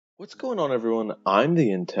What's going on, everyone? I'm the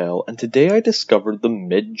Intel, and today I discovered the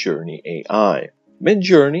Midjourney AI.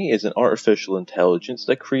 Midjourney is an artificial intelligence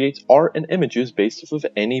that creates art and images based off of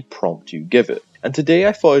any prompt you give it. And today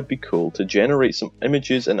I thought it'd be cool to generate some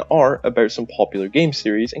images and art about some popular game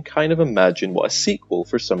series and kind of imagine what a sequel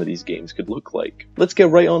for some of these games could look like. Let's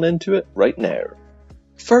get right on into it right now.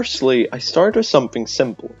 Firstly, I started with something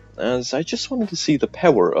simple, as I just wanted to see the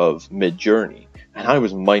power of Midjourney, and I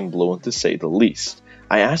was mind blown to say the least.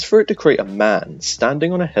 I asked for it to create a man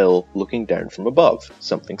standing on a hill looking down from above,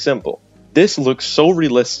 something simple. This looks so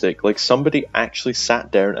realistic, like somebody actually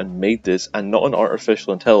sat down and made this and not an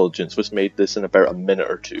artificial intelligence was made this in about a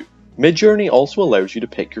minute or two. Midjourney also allows you to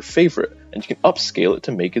pick your favourite, and you can upscale it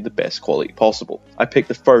to make it the best quality possible. I picked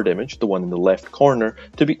the third image, the one in the left corner,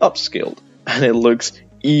 to be upscaled, and it looks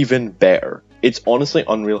even better. It's honestly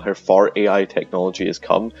unreal how far AI technology has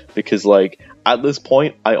come, because at this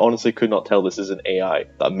point, I honestly could not tell this is an AI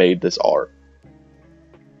that made this art.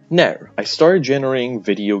 Now, I started generating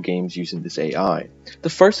video games using this AI. The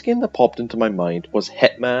first game that popped into my mind was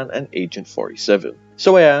Hitman and Agent 47.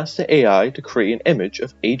 So I asked the AI to create an image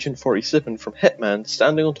of Agent 47 from Hitman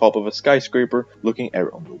standing on top of a skyscraper looking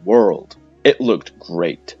out on the world. It looked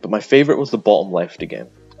great, but my favourite was the bottom left again.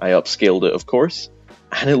 I upscaled it, of course,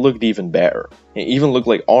 and it looked even better. It even looked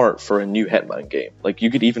like art for a new Hitman game. Like,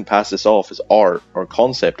 you could even pass this off as art or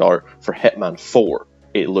concept art for Hitman 4.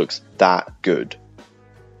 It looks that good.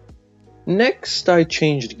 Next, I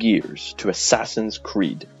changed gears to Assassin's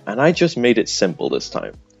Creed, and I just made it simple this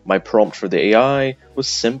time. My prompt for the AI was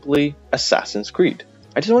simply Assassin's Creed.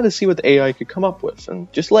 I just wanted to see what the AI could come up with,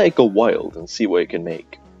 and just let it go wild and see what it can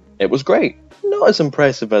make. It was great. Not as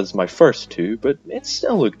impressive as my first two, but it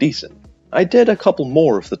still looked decent. I did a couple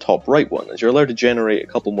more of the top right one, as you're allowed to generate a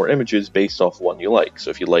couple more images based off one you like. So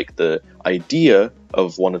if you like the idea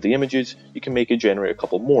of one of the images, you can make it generate a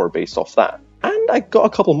couple more based off that. And I got a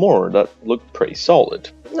couple more that looked pretty solid.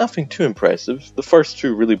 Nothing too impressive. The first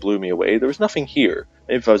two really blew me away. There was nothing here.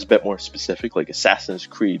 Maybe if I was a bit more specific, like Assassin's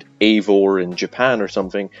Creed Eivor in Japan or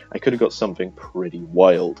something, I could have got something pretty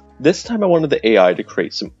wild. This time I wanted the AI to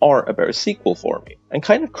create some art about a sequel for me, and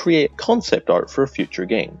kind of create concept art for a future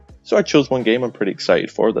game. So I chose one game I'm pretty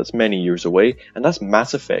excited for that's many years away, and that's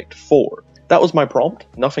Mass Effect 4. That was my prompt,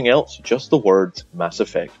 nothing else, just the words Mass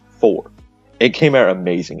Effect 4. It came out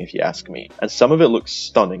amazing if you ask me, and some of it looks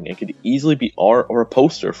stunning and could easily be art or a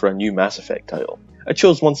poster for a new Mass Effect title. I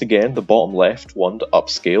chose once again the bottom left one to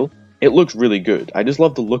upscale. It looks really good. I just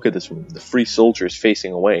love the look of this one, the free soldiers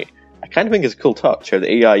facing away. I kind of think it's a cool touch how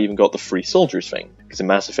the AI even got the free soldiers thing, because in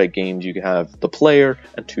Mass Effect games you can have the player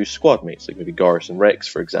and two squad mates, like maybe Garrus and Rex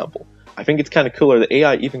for example. I think it's kind of cooler the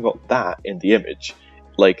AI even got that in the image.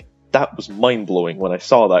 Like, that was mind blowing when I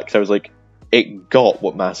saw that, because I was like, it got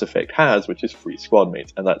what Mass Effect has, which is free squad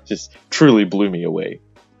mates, and that just truly blew me away.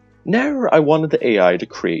 Now I wanted the AI to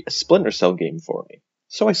create a Splinter Cell game for me.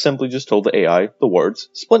 So I simply just told the AI the words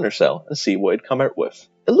Splinter Cell and see what it'd come out with.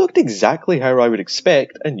 It looked exactly how I would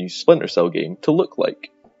expect a new Splinter Cell game to look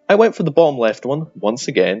like. I went for the bottom left one, once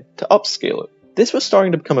again, to upscale it. This was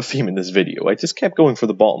starting to become a theme in this video. I just kept going for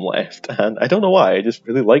the bottom left, and I don't know why, I just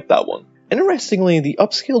really liked that one. Interestingly, the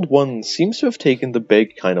upscaled one seems to have taken the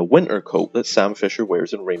big kind of winter coat that Sam Fisher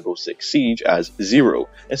wears in Rainbow Six Siege as Zero,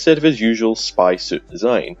 instead of his usual spy suit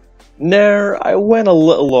design. Now, I went a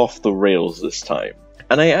little off the rails this time,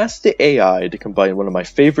 and I asked the AI to combine one of my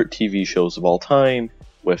favourite TV shows of all time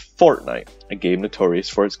with Fortnite, a game notorious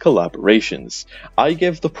for its collaborations. I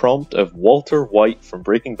give the prompt of Walter White from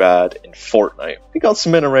Breaking Bad in Fortnite. We got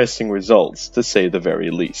some interesting results, to say the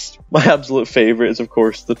very least. My absolute favourite is of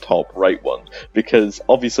course the top right one, because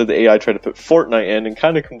obviously the AI tried to put Fortnite in and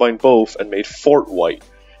kind of combined both and made Fort White.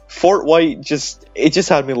 Fort White just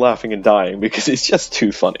had me laughing and dying because it's just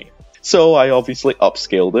too funny. So I obviously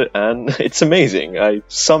upscaled it, and it's amazing.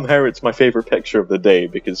 Somehow it's my favourite picture of the day,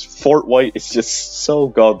 because Fort White is just so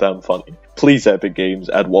goddamn funny. Please, Epic Games,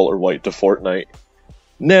 add Walter White to Fortnite.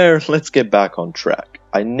 Now, let's get back on track.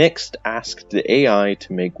 I next asked the AI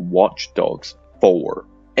to make Watch Dogs 4.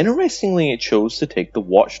 Interestingly, it chose to take the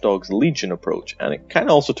Watch Dogs Legion approach, and it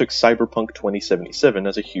kinda also took Cyberpunk 2077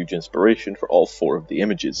 as a huge inspiration for all 4 of the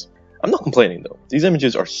images. I'm not complaining though. These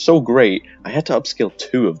images are so great, I had to upscale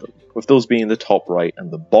 2 of them, with those being the top right and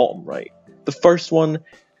the bottom right. The first one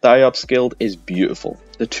that I upscaled is beautiful.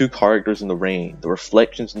 The 2 characters in the rain, the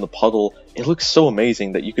reflections in the puddle, it looks so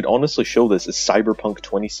amazing that you could honestly show this as Cyberpunk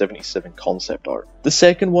 2077 concept art. The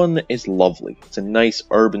second one is lovely. It's a nice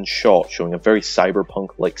urban shot showing a very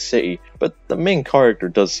cyberpunk-like city, but the main character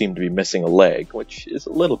does seem to be missing a leg, which is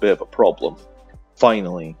a little bit of a problem.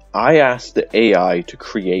 Finally, I asked the AI to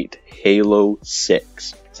create Halo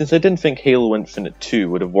 6. since I didn't think Halo Infinite 2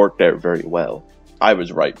 would have worked out very well. I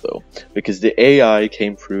was right though, because the AI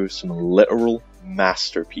came through some literal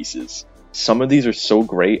masterpieces. Some of these are so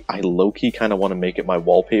great, I low-key kind of want to make it my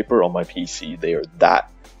wallpaper on my PC. They are that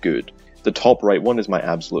good. The top right one is my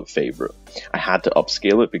absolute favorite. I had to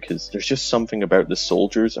upscale it because there's just something about the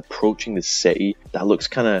soldiers approaching the city that looks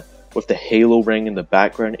kind of, with the halo ring in the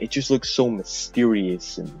background, it just looks so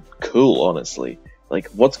mysterious and cool, honestly. Like,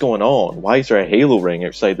 what's going on? Why is there a halo ring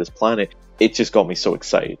outside this planet? It just got me so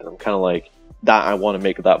excited. I'm kind of like, that I want to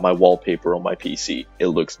make that my wallpaper on my PC. It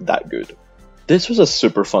looks that good. This was a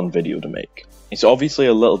super fun video to make. It's obviously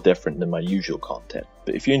a little different than my usual content,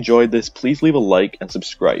 but if you enjoyed this, please leave a like and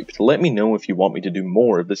subscribe to let me know if you want me to do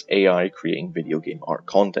more of this AI creating video game art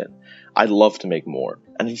content. I'd love to make more.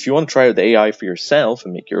 And if you want to try out the AI for yourself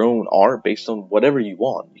and make your own art based on whatever you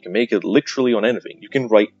want, you can make it literally on anything. You can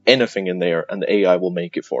write anything in there and the AI will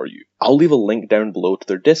make it for you. I'll leave a link down below to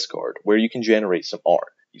their Discord where you can generate some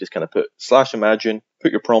art. You just kind of put /imagine,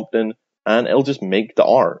 put your prompt in, and it'll just make the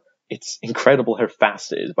art. It's incredible how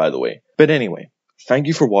fast it is, by the way. But anyway, thank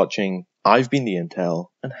you for watching. I've been the Intel,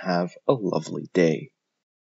 and have a lovely day.